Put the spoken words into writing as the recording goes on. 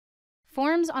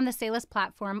Forms on the Salus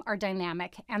platform are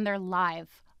dynamic and they're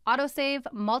live. Autosave,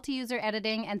 multi-user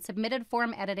editing, and submitted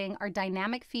form editing are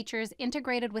dynamic features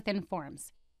integrated within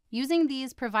Forms. Using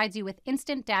these provides you with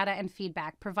instant data and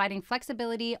feedback, providing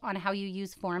flexibility on how you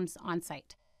use Forms on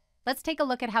site. Let's take a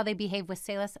look at how they behave with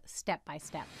Salus step by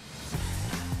step.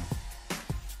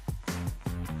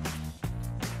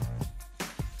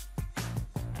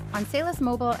 On Salus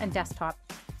mobile and desktop,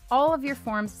 all of your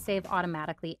forms save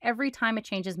automatically every time a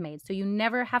change is made, so you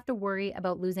never have to worry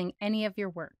about losing any of your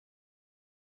work.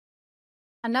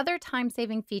 Another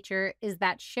time-saving feature is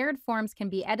that shared forms can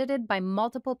be edited by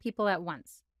multiple people at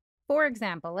once. For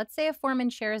example, let's say a foreman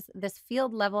shares this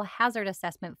field-level hazard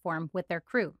assessment form with their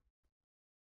crew.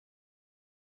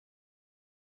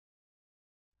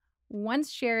 Once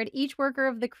shared, each worker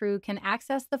of the crew can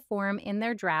access the form in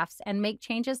their drafts and make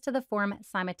changes to the form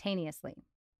simultaneously.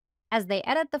 As they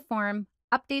edit the form,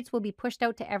 updates will be pushed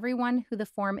out to everyone who the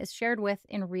form is shared with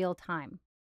in real time.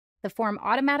 The form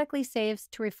automatically saves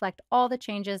to reflect all the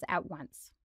changes at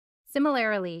once.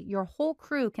 Similarly, your whole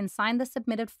crew can sign the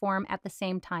submitted form at the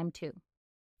same time too.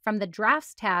 From the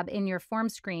Drafts tab in your form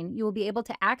screen, you will be able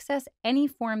to access any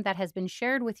form that has been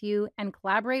shared with you and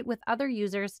collaborate with other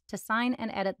users to sign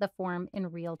and edit the form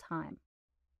in real time.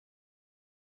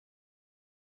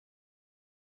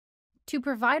 To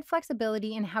provide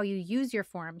flexibility in how you use your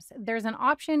forms, there's an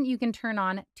option you can turn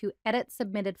on to edit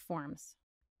submitted forms.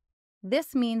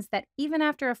 This means that even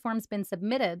after a form's been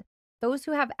submitted, those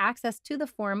who have access to the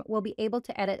form will be able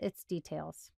to edit its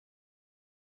details.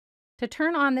 To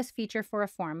turn on this feature for a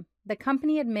form, the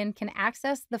company admin can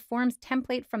access the form's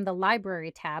template from the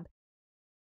Library tab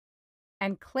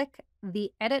and click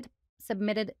the Edit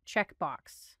Submitted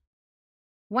checkbox.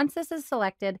 Once this is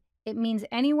selected, it means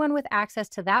anyone with access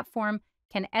to that form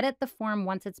can edit the form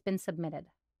once it's been submitted.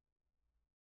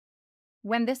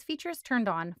 When this feature is turned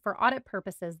on, for audit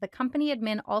purposes, the company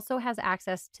admin also has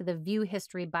access to the View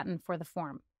History button for the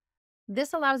form.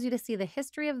 This allows you to see the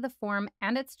history of the form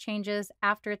and its changes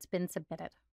after it's been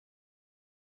submitted.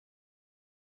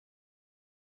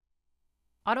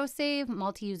 Autosave,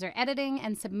 multi-user editing,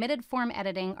 and submitted form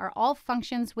editing are all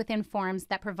functions within Forms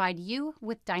that provide you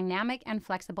with dynamic and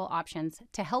flexible options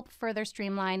to help further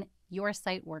streamline your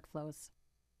site workflows.